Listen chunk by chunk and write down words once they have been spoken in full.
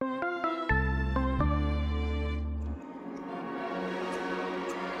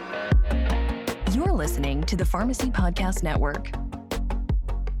listening to the Pharmacy Podcast Network.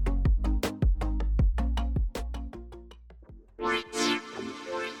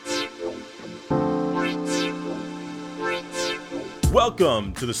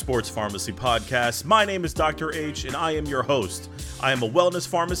 Welcome to the Sports Pharmacy Podcast. My name is Dr. H, and I am your host. I am a wellness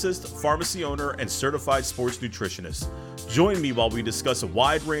pharmacist, pharmacy owner, and certified sports nutritionist. Join me while we discuss a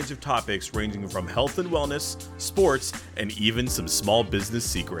wide range of topics ranging from health and wellness, sports, and even some small business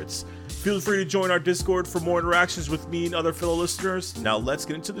secrets. Feel free to join our Discord for more interactions with me and other fellow listeners. Now let's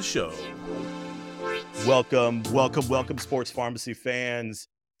get into the show. Welcome, Sports Pharmacy fans.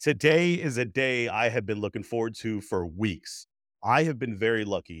 Today is a day I have been looking forward to for weeks. I have been very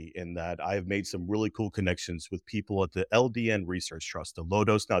lucky in that I have made some really cool connections with people at the LDN Research Trust, the Low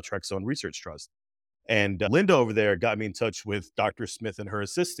Dose Naltrexone Research Trust. And Linda over there got me in touch with Dr. Smith and her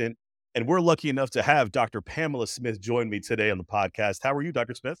assistant. And we're lucky enough to have Dr. Pamela Smith join me today on the podcast. How are you,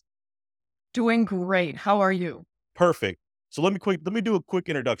 Dr. Smith? Doing great. How are you? Perfect. So let me do a quick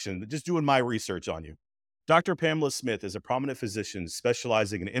introduction, just doing my research on you. Dr. Pamela Smith is a prominent physician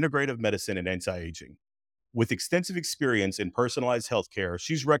specializing in integrative medicine and anti-aging. With extensive experience in personalized healthcare,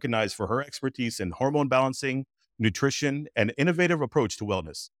 she's recognized for her expertise in hormone balancing, nutrition, and innovative approach to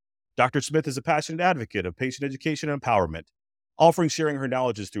wellness. Dr. Smith is a passionate advocate of patient education and empowerment, offering sharing her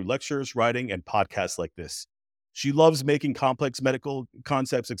knowledge through lectures, writing, and podcasts like this. She loves making complex medical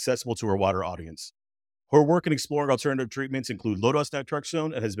concepts accessible to her wider audience. Her work in exploring alternative treatments include low dose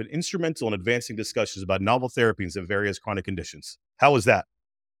naltrexone and has been instrumental in advancing discussions about novel therapies in various chronic conditions. How was that?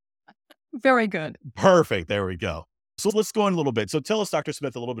 Very good. Perfect. There we go. So let's go in a little bit. So tell us, Dr.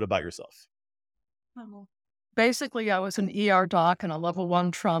 Smith, a little bit about yourself. Basically, I was an ER doc in a level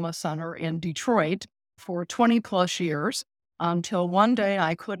 1 trauma center in Detroit for 20 plus years until one day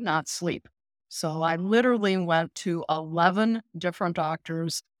I could not sleep. So I literally went to 11 different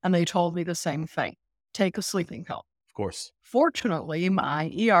doctors and they told me the same thing. Take a sleeping pill. Of course. Fortunately,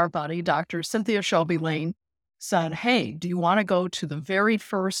 my ER buddy, Dr. Cynthia Shelby Lane, said, hey, do you want to go to the very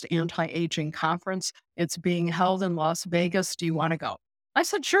first anti-aging conference? It's being held in Las Vegas. Do you want to go? I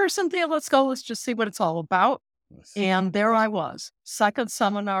said, sure, Cynthia, let's go. Let's just see what it's all about. Yes. And there I was. Second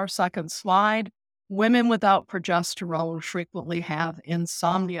seminar, second slide. Women without progesterone frequently have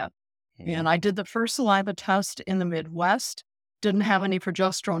insomnia. And I did the first saliva test in the Midwest. Didn't have any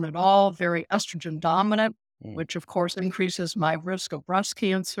progesterone at all. Very estrogen dominant, which of course increases my risk of breast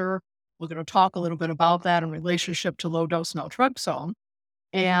cancer. We're going to talk a little bit about that in relationship to low dose naltrexone,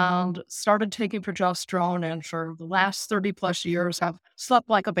 and started taking progesterone. And for the last 30 plus years, have slept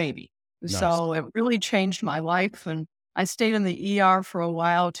like a baby. Nice. So it really changed my life. And I stayed in the ER for a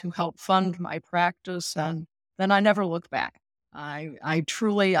while to help fund my practice. And then I never looked back. I've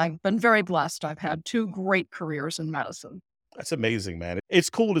been very blessed. I've had 2 great careers in medicine. That's amazing, man. It's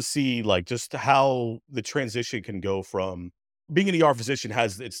cool to see like just how the transition can go from being an ER physician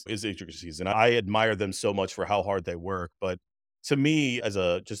has its intricacies, and I admire them so much for how hard they work. But to me, as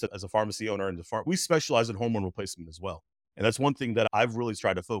a pharmacy owner and we specialize in hormone replacement as well. And that's one thing that I've really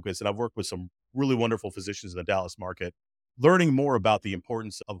tried to focus. And I've worked with some really wonderful physicians in the Dallas market, learning more about the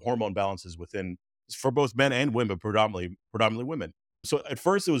importance of hormone balances for both men and women, predominantly women. So at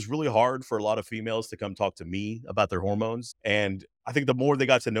first it was really hard for a lot of females to come talk to me about their hormones. And I think the more they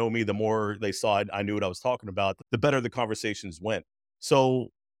got to know me, the more they saw I knew what I was talking about, the better the conversations went. So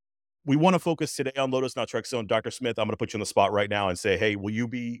we want to focus today on low dose naltrexone. Dr. Smith, I'm going to put you on the spot right now and say, hey, will you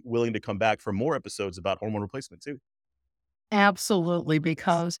be willing to come back for more episodes about hormone replacement too? Absolutely.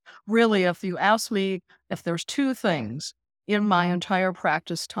 Because really, if you ask me if there's 2 things in my entire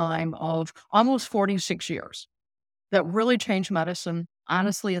practice time of almost 46 years that really changed medicine,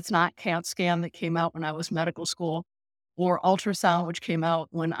 honestly, it's not CAT scan that came out when I was medical school, or ultrasound, which came out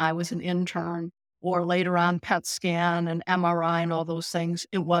when I was an intern, or later on PET scan and MRI and all those things.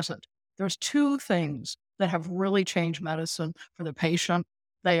 It wasn't. There's 2 things that have really changed medicine for the patient.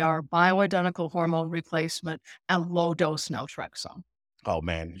 They are bioidentical hormone replacement and low dose naltrexone. Oh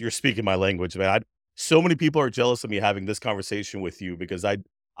man, you're speaking my language, man. So many people are jealous of me having this conversation with you because I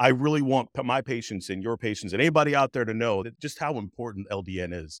really want my patients and your patients and anybody out there to know that just how important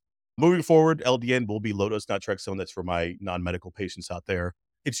LDN is. Moving forward, LDN will be low dose naltrexone. That's for my non-medical patients out there.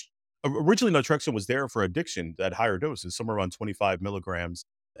 It's originally naltrexone was there for addiction at higher doses, somewhere around 25 milligrams.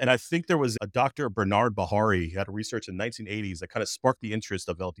 And I think there was a Dr. Bernard Bahari had a research in the 1980s that kind of sparked the interest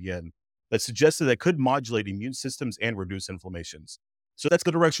of LDN that suggested that it could modulate immune systems and reduce inflammations. So that's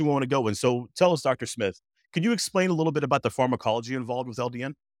the direction we want to go in. So tell us, Dr. Smith, can you explain a little bit about the pharmacology involved with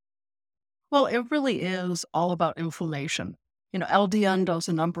LDN? Well, it really is all about inflammation. LDN does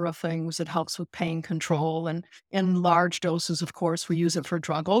a number of things. It helps with pain control. And in large doses, of course, we use it for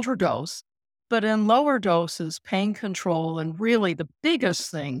drug overdose. But in lower doses, pain control, and really the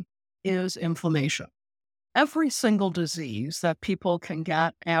biggest thing is inflammation. Every single disease that people can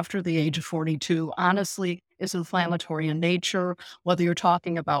get after the age of 42, honestly, is inflammatory in nature, whether you're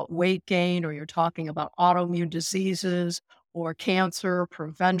talking about weight gain or you're talking about autoimmune diseases or cancer,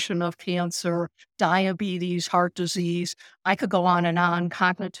 prevention of cancer, diabetes, heart disease. I could go on,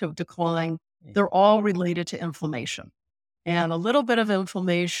 cognitive decline. They're all related to inflammation. And a little bit of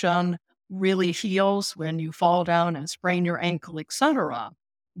inflammation really heals when you fall down and sprain your ankle, etc.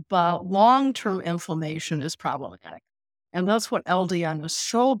 But long-term inflammation is problematic. And that's what LDN is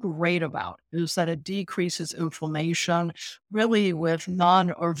so great about, is that it decreases inflammation really with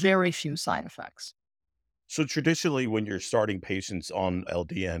none or very few side effects. So traditionally, when you're starting patients on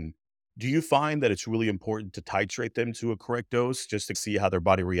LDN, do you find that it's really important to titrate them to a correct dose just to see how their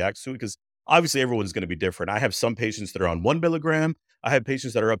body reacts to it? Because obviously everyone's going to be different. I have some patients that are on 1 milligram. I have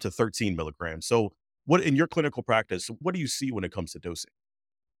patients that are up to 13 milligrams. So what in your clinical practice, what do you see when it comes to dosing?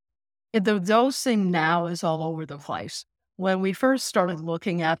 The dosing now is all over the place. When we first started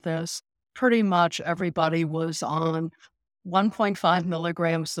looking at this, pretty much everybody was on 1.5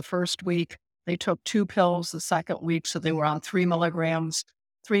 milligrams the first week. They took 2 pills the second week, so they were on 3 milligrams,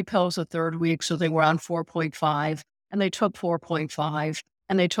 3 pills the third week, so they were on 4.5, and they took 4.5,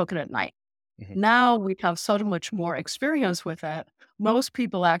 and they took it at night. Mhm. Now we have so much more experience with it. Most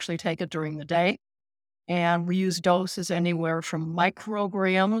people actually take it during the day, and we use doses anywhere from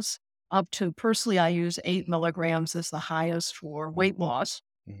micrograms up to, personally, I use 8 milligrams as the highest for weight loss.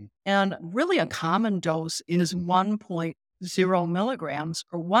 Mhm. And really, a common dose is 1.0 milligrams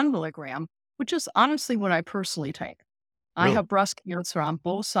or 1 milligram, which is honestly what I personally take. I Really? have breast cancer on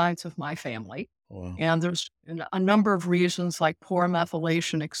both sides of my family. Oh, wow. And there's a number of reasons like poor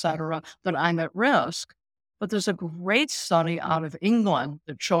methylation, et cetera, that I'm at risk. But there's a great study out of England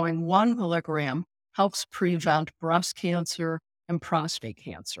that's showing 1 milligram helps prevent breast cancer and prostate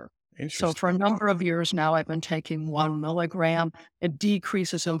cancer. So for Interesting. a number of years now, I've been taking 1 milligram. It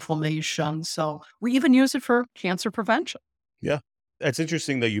decreases inflammation. So we even use it for cancer prevention. Yeah. It's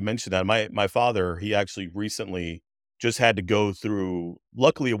interesting that you mentioned that. My father, he actually recently just had to go through,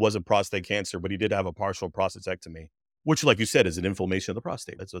 luckily it wasn't prostate cancer, but he did have a partial prostatectomy, which like you said is an inflammation of the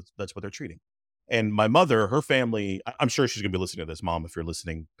prostate. That's what they're treating. And my mother, her family, I'm sure she's going to be listening to this, mom, if you're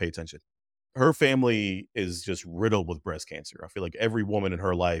listening, pay attention. Her family is just riddled with breast cancer. I feel like every woman in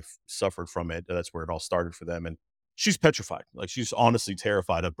her life suffered from it. That's where it all started for them. And she's petrified. Like she's honestly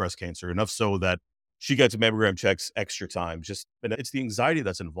terrified of breast cancer, enough so that she gets mammogram checks extra time. Just and it's the anxiety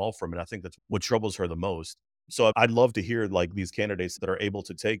that's involved from it. I think that's what troubles her the most. So I'd love to hear like these candidates that are able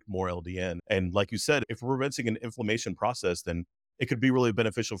to take more LDN. And like you said, if we're preventing an inflammation process, then it could be really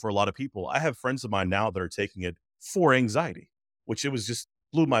beneficial for a lot of people. I have friends of mine now that are taking it for anxiety, which it was just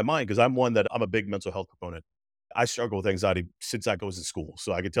blew my mind because I'm a big mental health proponent. I struggle with anxiety since I was in school.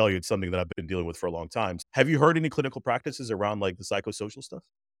 So I can tell you it's something that I've been dealing with for a long time. Have you heard any clinical practices around like the psychosocial stuff?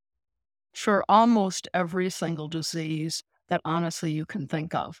 For almost every single disease that honestly you can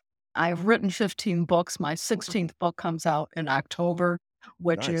think of. I've written 15 books. My 16th book comes out in October,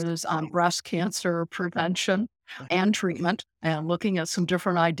 which Nice. is on breast cancer prevention and treatment and looking at some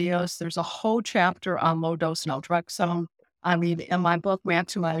different ideas. There's a whole chapter on low dose naltrexone. I mean, in my book,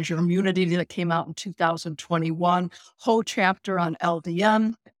 Maximize Your Immunity, that came out in 2021, whole chapter on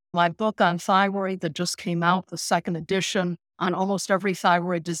LDN. My book on thyroid that just came out, the second edition, on almost every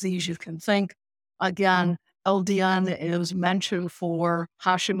thyroid disease you can think. Again, LDN is mentioned for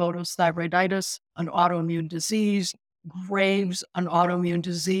Hashimoto's thyroiditis, an autoimmune disease, Graves, an autoimmune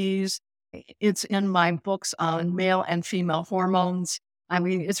disease. It's in my books on male and female hormones. I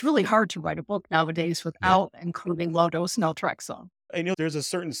mean, it's really hard to write a book nowadays Yeah. without including low dose naltrexone. And, there's a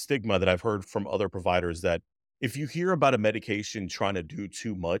certain stigma that I've heard from other providers that if you hear about a medication trying to do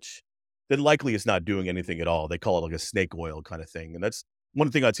too much, then likely it's not doing anything at all. They call it like a snake oil kind of thing. And that's one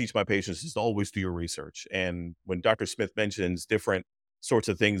thing I teach my patients is to always do your research. And when Dr. Smith mentions different sorts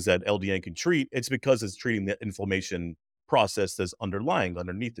of things that LDN can treat, it's because it's treating the inflammation process that's underlying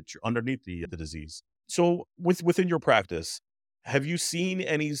underneath the disease. So within your practice, have you seen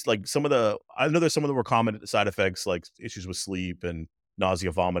any like some of the I know there's some of the more common side effects like issues with sleep and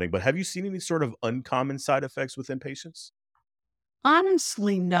nausea, vomiting, but have you seen any sort of uncommon side effects within patients?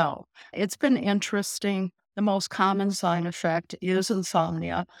 Honestly, no. It's been interesting. The most common side effect is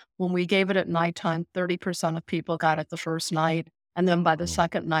insomnia. When we gave it at nighttime, 30% of people got it the first night. And then by the Mm,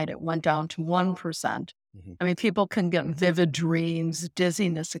 second night, it went down to 1%. mhm. I mean, people can get vivid dreams,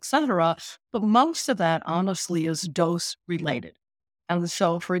 dizziness, etc. But most of that, honestly, is dose related. And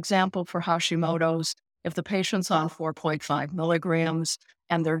so, for example, for Hashimoto's, if the patient's on 4.5 milligrams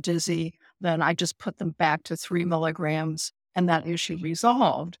and they're dizzy, then I just put them back to 3 milligrams and that issue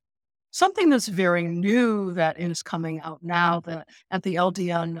resolved. Something that's very new that is coming out now that at the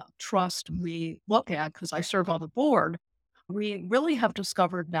LDN Trust we look at, because I serve on the board, we really have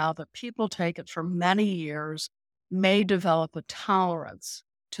discovered now that people take it for many years may develop a tolerance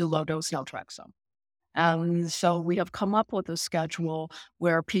to low dose naltrexone. And so we have come up with a schedule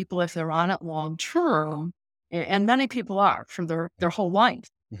where people, if they're on it long term, and many people are for their whole life,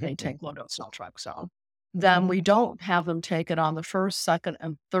 they take low dose naltrexone, then we don't have them take it on the first, second,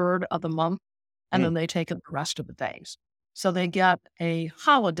 and third of the month, and then they take it the rest of the days. So they get a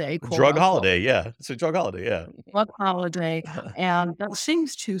holiday, quote Drug unquote, holiday, yeah. It's a drug holiday, yeah. drug holiday, and that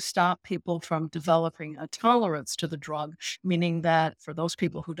seems to stop people from developing a tolerance to the drug, meaning that for those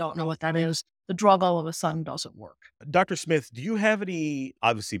people who don't know what that is, the drug all of a sudden doesn't work. Dr. Smith, do you have any,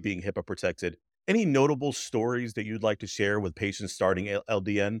 obviously being HIPAA protected, any notable stories that you'd like to share with patients starting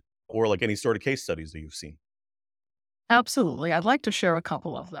LDN or like any sort of case studies that you've seen? Absolutely. I'd like to share a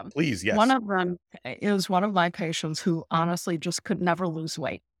couple of them. Please, One yes. of them is one of my patients who honestly just could never lose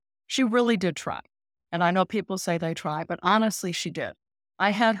weight. She really did try. And I know people say they try, but honestly, she did. I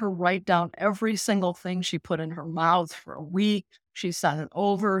had her write down every single thing she put in her mouth for a week. She sent it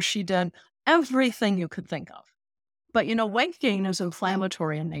over. She did everything you could think of. But, weight gain is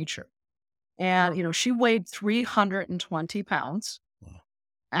inflammatory in nature. And, she weighed 320 pounds. Wow.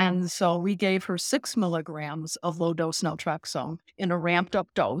 And so we gave her 6 milligrams of low dose naltrexone in a ramped up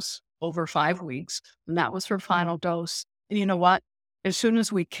dose over 5 weeks. And that was her final dose. And you know what? As soon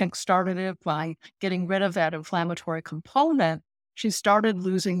as we kickstarted it by getting rid of that inflammatory component, she started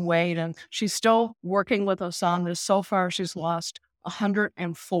losing weight and she's still working with us on this. So far, she's lost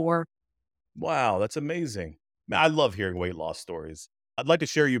 104. Wow, that's amazing. Man, I love hearing weight loss stories. I'd like to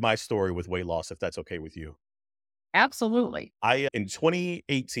share you my story with weight loss, if that's okay with you. Absolutely. In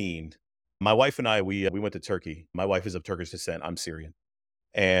 2018, my wife and we went to Turkey. My wife is of Turkish descent. I'm Syrian.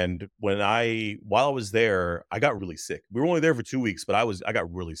 And while I was there, I got really sick. We were only there for 2 weeks, but I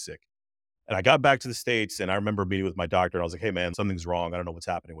got really sick. And I got back to the States and I remember meeting with my doctor and I was like, hey man, something's wrong. I don't know what's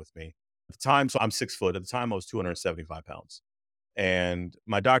happening with me. At the time, so I'm 6 foot. At the time I was 275 pounds. And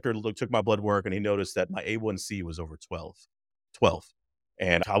my doctor took my blood work and he noticed that my A1C was over 12.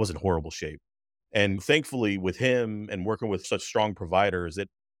 And I was in horrible shape. And thankfully with him and working with such strong providers,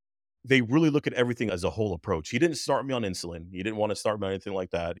 they really look at everything as a whole approach. He didn't start me on insulin. He didn't want to start me on anything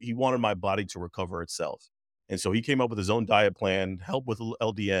like that. He wanted my body to recover itself. And so he came up with his own diet plan, help with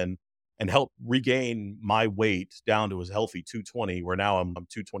LDN, and help regain my weight down to a healthy 220, where now I'm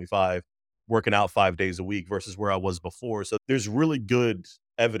 225, working out 5 days a week versus where I was before. So there's really good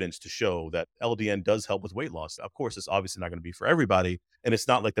evidence to show that LDN does help with weight loss. Of course, it's obviously not going to be for everybody. And it's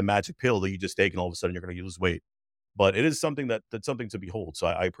not like the magic pill that you just take and all of a sudden you're going to lose weight. But it is something that's something to behold. So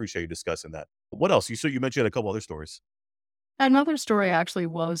I appreciate you discussing that. What else? You mentioned a couple other stories. Another story actually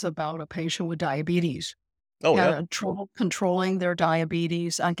was about a patient with diabetes. Oh yeah. Had trouble controlling their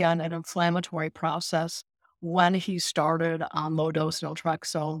diabetes, again, an inflammatory process. When he started on low dose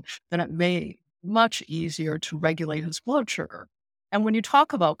naltrexone, then it made much easier to regulate his blood sugar. And when you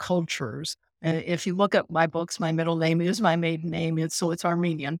talk about cultures, if you look at my books, my middle name is my maiden name, it's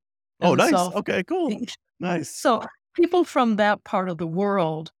Armenian. Oh, And nice. so Okay, cool. Nice. so people from that part of the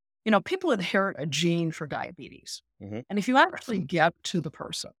world, people inherit a gene for diabetes. Mhm. And if you actually get to the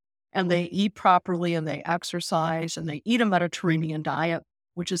person and they eat properly and they exercise and they eat a Mediterranean diet,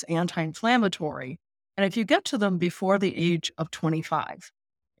 which is anti-inflammatory, and if you get to them before the age of 25,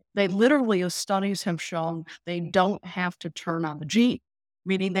 they literally, as studies have shown, they don't have to turn on the gene,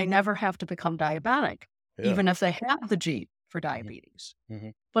 meaning they never have to become diabetic, Yeah. even if they have the gene for Mhm. diabetes.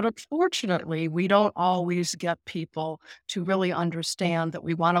 Mhm. But unfortunately, we don't always get people to really understand that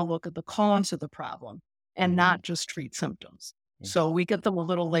we want to look at the cause of the problem and Mhm. not just treat symptoms. Mhm. So we get them a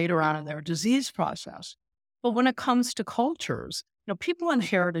little later on in their disease process. But when it comes to cultures, people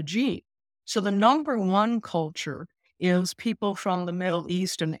inherit a gene. So the number one culture is people from the Middle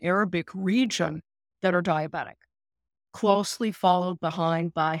East and Arabic region that are diabetic, closely followed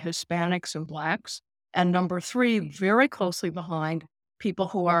behind by Hispanics and Blacks. And number three, very closely behind people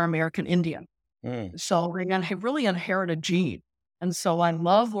who are American Indian. Mm. So we're going to really inherit a gene. And so I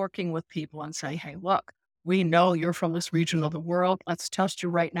love working with people and say, hey, look, we know you're from this region of the world. Let's test you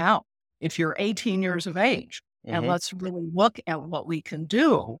right now. If you're 18 years of age, and Mhm. let's really look at what we can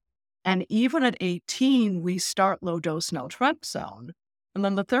do. And even at 18, we start low dose naltrexone. And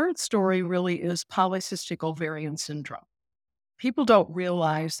then the third story really is polycystic ovarian syndrome. People don't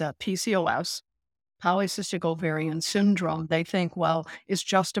realize that PCOS, polycystic ovarian syndrome, they think, well, it's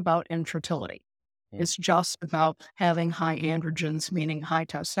just about infertility. Mm. It's just about having high androgens, meaning high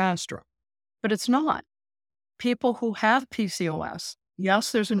testosterone. but it's not. People who have PCOS,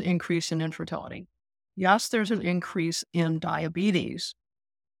 yes, there's an increase in infertility. Yes, there's an increase in diabetes,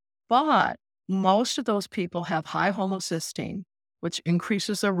 but most of those people have high homocysteine, which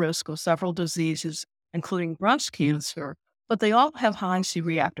increases their risk of several diseases, including breast cancer, but they all have high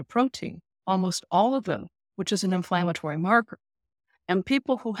C-reactive protein, almost all of them, which is an inflammatory marker. And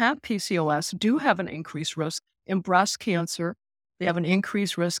people who have PCOS do have an increased risk in breast cancer. They have an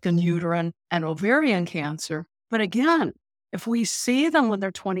increased risk in uterine and ovarian cancer. But again, if we see them when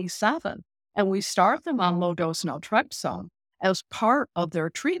they're 27 and we start them on low dose naltrexone as part of their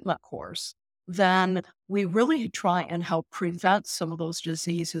treatment course, then we really try and help prevent some of those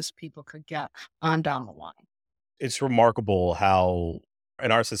diseases people could get on down the line. It's remarkable how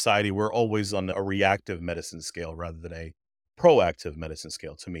in our society, we're always on a reactive medicine scale rather than a proactive medicine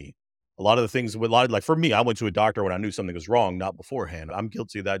scale to me. A lot of the things with a lot of, like for me, I went to a doctor when I knew something was wrong, not beforehand. I'm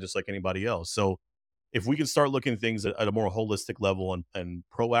guilty of that just like anybody else. So if we can start looking at things at a more holistic level and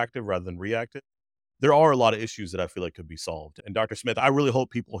proactive rather than reactive, there are a lot of issues that I feel like could be solved. And Dr. Smith, I really hope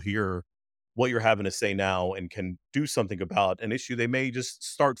people hear what you're having to say now and can do something about an issue they may just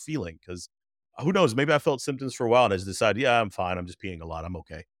start feeling. Because who knows, maybe I felt symptoms for a while and I just decided, yeah, I'm fine. I'm just peeing a lot. I'm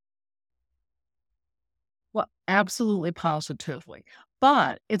okay. Well, absolutely positively.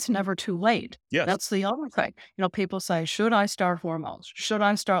 But it's never too late. Yes. That's the other thing. People say, should I start hormones? Should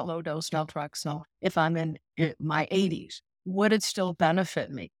I start low dose naltrexone if I'm in my 80s? Would it still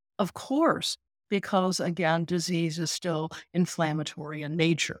benefit me? Of course, because again, disease is still inflammatory in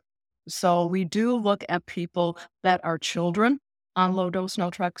nature. So we do look at people that are children on low dose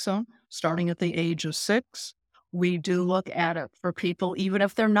naltrexone, starting at the age of 6. We do look at it for people even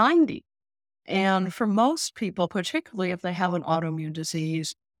if they're 90. And for most people, particularly if they have an autoimmune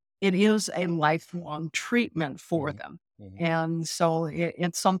disease, it is a lifelong treatment for Mhm. them. Mhm. And so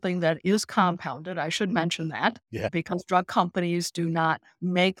it's something that is compounded. I should mention that Yeah. because drug companies do not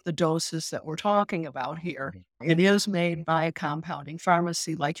make the doses that we're talking about here. Mhm. It is made by a compounding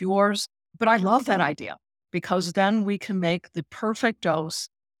pharmacy like yours. But I love that idea because then we can make the perfect dose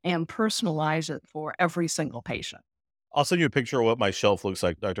and personalize it for every single patient. I'll send you a picture of what my shelf looks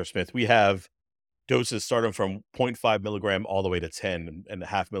like, Dr. Smith. We have doses starting from zero point 0.5 milligram all the way to 10 and a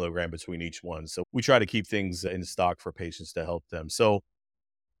half milligram between each one. So we try to keep things in stock for patients to help them. So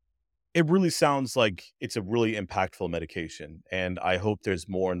it really sounds like it's a really impactful medication. And I hope there's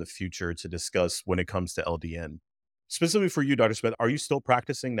more in the future to discuss when it comes to LDN. Specifically for you, Dr. Smith, are you still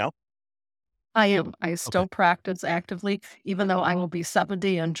practicing now? I am. I Okay. still practice actively, even though I will be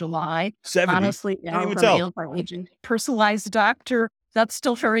 70 in July. 70. Honestly, Can't even as an tell. anti-aging personalized doctor, that's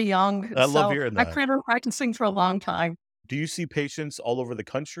still very young. I love So hearing I that. plan on practicing for a long time. Do you see patients all over the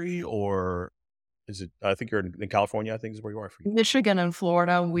country or is it, I think you're in California, I think is where you are for you. Michigan and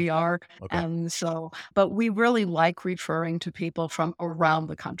Florida, we are. Okay. And so, but we really like referring to people from around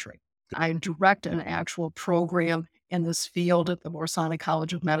the country. I direct an actual program in this field at the Morsani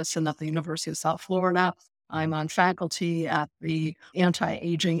College of Medicine at the University of South Florida. I'm on faculty at the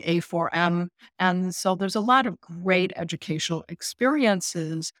anti-aging A4M. And so there's a lot of great educational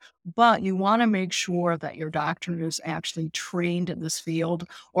experiences, but you want to make sure that your doctor is actually trained in this field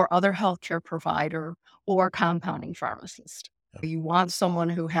or other healthcare provider or compounding pharmacist. Yeah. You want someone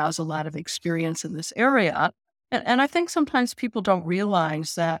who has a lot of experience in this area. And I think sometimes people don't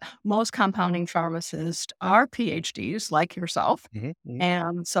realize that most compounding pharmacists are PhDs like yourself. Mhm, mhm.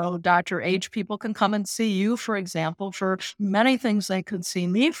 And so Dr. H people can come and see you, for example, for many things they could see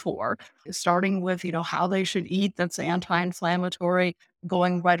me for, starting with, how they should eat that's anti-inflammatory,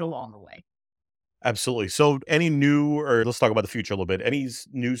 going right along the way. Absolutely. So any new, or let's talk about the future a little bit. Any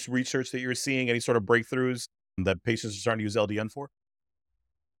new research that you're seeing, any sort of breakthroughs that patients are starting to use LDN for?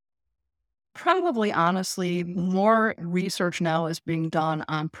 Probably, honestly, more research now is being done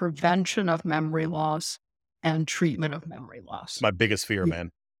on prevention of memory loss and treatment of memory It's loss. my biggest fear, Y-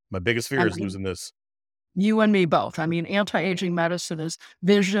 man. My biggest fear I is mean, losing this. you and me both. I mean, anti-aging medicine is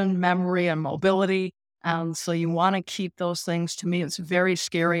vision, memory, and mobility. And so you want to keep those things. To me, it's very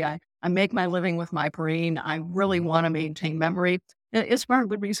scary. I make my living with my brain. I really Mhm. want to maintain memory. It's part of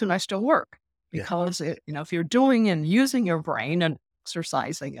the reason I still work Yeah. because if you're doing and using your brain and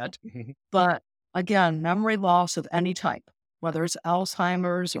exercising it, Mhm. but again, memory loss of any type, whether it's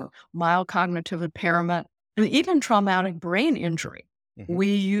Alzheimer's or mild cognitive impairment, and even traumatic brain injury. Mhm.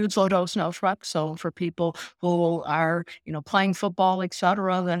 We use low dose naltrexone for people who are, playing football, et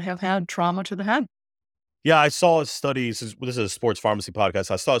cetera, that have had trauma to the head. Yeah, I saw a study. This is a sports pharmacy podcast.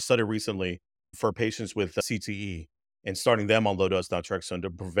 I saw a study recently for patients with CTE and starting them on low dose naltrexone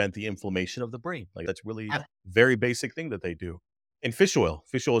to prevent the inflammation of the brain. Like that's really Uh, very basic thing that they do. And fish oil.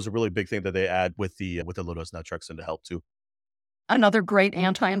 Fish oil is a really big thing that they add with the low dose naltrexone to help too. Another great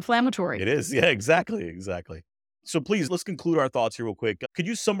anti-inflammatory. It is. Yeah, exactly. Exactly. So please, let's conclude our thoughts here real quick. Could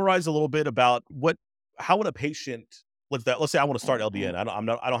you summarize a little bit about how would a patient, let's say I want to start LDN.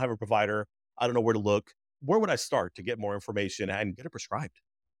 I don't have a provider. I don't know where to look. Where would I start to get more information and get it prescribed?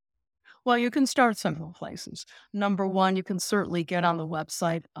 Well, you can start several places. Number one, you can certainly get on the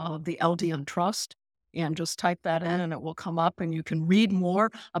website of the LDN Trust and just type that in and it will come up and you can read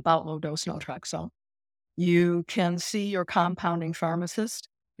more about low dose naltrexone. You can see your compounding pharmacist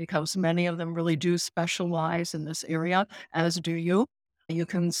because many of them really do specialize in this area, as do you. You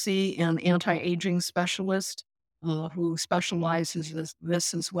can see an anti-aging specialist who specializes in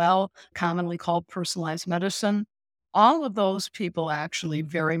this as well, commonly called personalized medicine. All of those people actually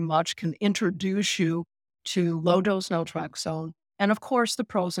very much can introduce you to low dose naltrexone and, of course, the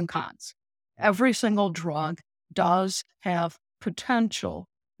pros and cons. Every single drug does have potential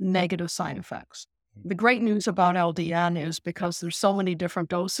negative side effects. The great news about LDN is because there's so many different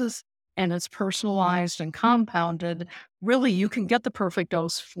doses and it's personalized and compounded, really you can get the perfect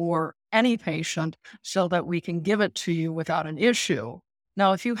dose for any patient so that we can give it to you without an issue.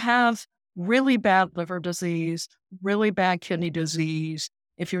 Now, if you have really bad liver disease, really bad kidney disease,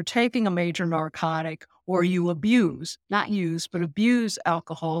 if you're taking a major narcotic or you abuse, not use, but abuse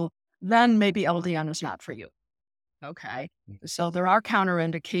alcohol, then maybe LDN is not for you. Okay. So there are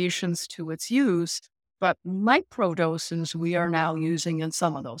counterindications to its use, but microdoses we are now using in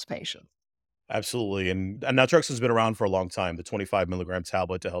some of those patients. Absolutely. And naltrexone's been around for a long time, the 25 milligram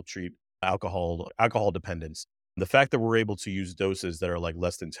tablet to help treat alcohol dependence. The fact that we're able to use doses that are like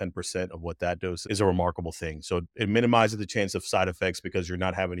less than 10% of what that dose is a remarkable thing. So it minimizes the chance of side effects because you're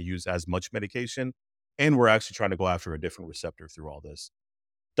not having to use as much medication. And we're actually trying to go after a different receptor through all this.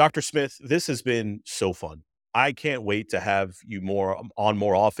 Dr. Smith, this has been so fun. I can't wait to have you more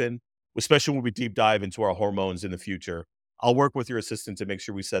often, especially when we deep dive into our hormones in the future. I'll work with your assistant to make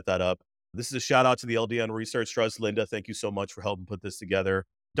sure we set that up. This is a shout out to the LDN Research Trust. Linda, thank you so much for helping put this together.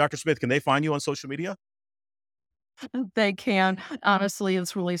 Dr. Smith, can they find you on social media? They can. Honestly,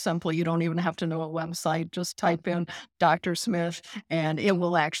 it's really simple. You don't even have to know a website. Just type in Dr. Smith and it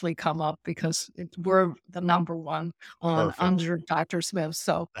will actually come up because we're the number one Perfect. under Dr. Smith.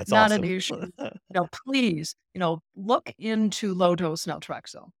 So That's not an awesome. issue. Please, look into low dose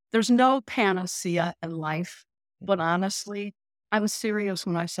naltrexone. There's no panacea in life, but honestly, I was serious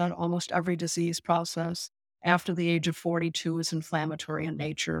when I said almost every disease process after the age of 42 is inflammatory in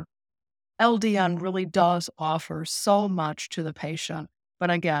nature. LDN really does offer so much to the patient,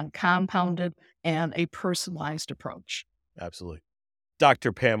 but again, compounded and a personalized approach. Absolutely.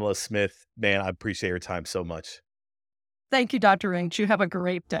 Dr. Pamela Smith, man, I appreciate your time so much. Thank you, Dr. Inch. You have a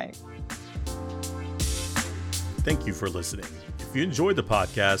great day. Thank you for listening. If you enjoyed the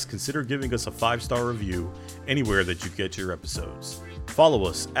podcast, consider giving us a 5-star review anywhere that you get your episodes. Follow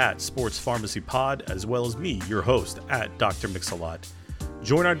us at Sports Pharmacy Pod, as well as me, your host, at Dr. Mix-a-Lot.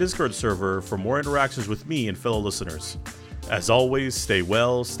 Join our Discord server for more interactions with me and fellow listeners. As always, stay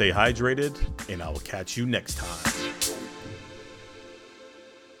well, stay hydrated, and I will catch you next time.